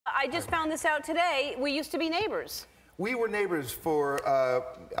I just found this out today. We used to be neighbors. We were neighbors for,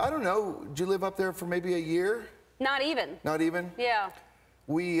 I don't know, did you live up there for maybe a year? Not even. Not even? Yeah.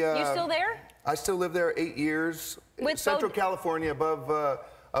 You still there? I still lived there 8 years. With Central California,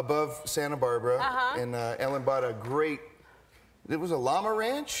 above Santa Barbara. And Ellen bought a great, it was a llama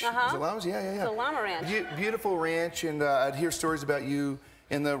ranch? Was it llamas? Yeah. It's a llama ranch. Beautiful ranch, and I'd hear stories about you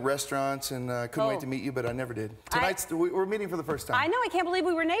in the restaurants, and couldn't wait to meet you, but I never did. We're meeting for the first time. I know, I can't believe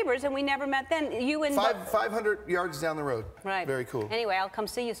we were neighbors and we never met then. You and 500 yards down the road. Right. Very cool. Anyway, I'll come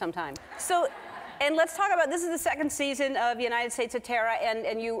see you sometime. So, and let's talk about, this is the second season of United States of Terror,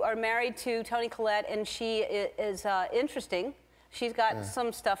 and you are married to Toni Collette, and she is interesting. She's got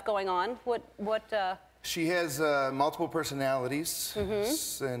some stuff going on. She has multiple personalities,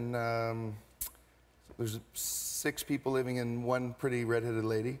 and there's 6 people living in one pretty redheaded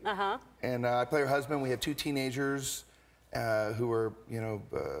lady. And I play her husband. We have 2 teenagers who are, you know,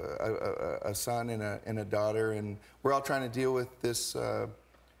 a son and a daughter, and we're all trying to deal with this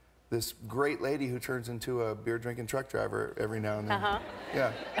this great lady who turns into a beer drinking truck driver every now and then.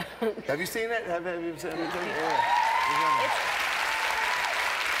 Yeah. Have you seen it? Have you seen it? Yeah.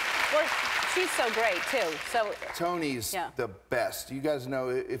 Well, she's so great too. So Toni's the best. You guys know,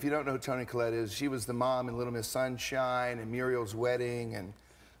 if you don't know who Toni Collette is, she was the mom in Little Miss Sunshine and Muriel's Wedding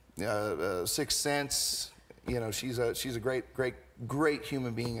and Sixth Sense. You know, she's a great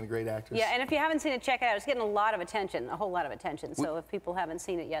human being and a great actress. Yeah, and if you haven't seen it, check it out. It's getting a lot of attention, a whole lot of attention. So if people haven't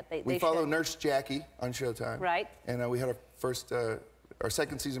seen it yet, they should. We follow Nurse Jackie on Showtime. Right. And we had our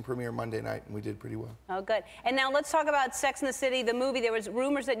second season premiere Monday night, and we did pretty well. Oh, good. And now let's talk about Sex and the City, the movie. There was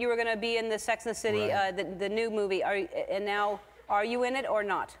rumors that you were going to be in the Sex and the City, the new movie. And now, are you in it or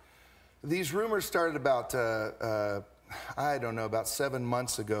not? These rumors started about, I don't know, about 7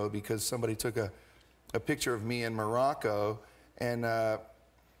 months ago, because somebody took a picture of me in Morocco, and I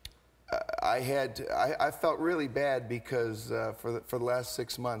felt really bad because for the last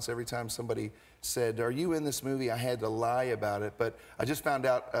 6 months, every time somebody said, "Are you in this movie?" I had to lie about it. But I just found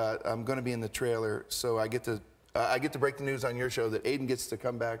out I'm going to be in the trailer, so I get to break the news on your show that Aiden gets to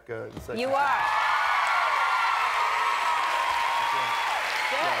come back. In a second. You are.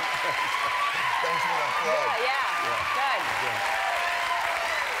 Good. Thanks for that plug. Good.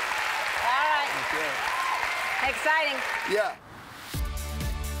 All right. Exciting. Yeah.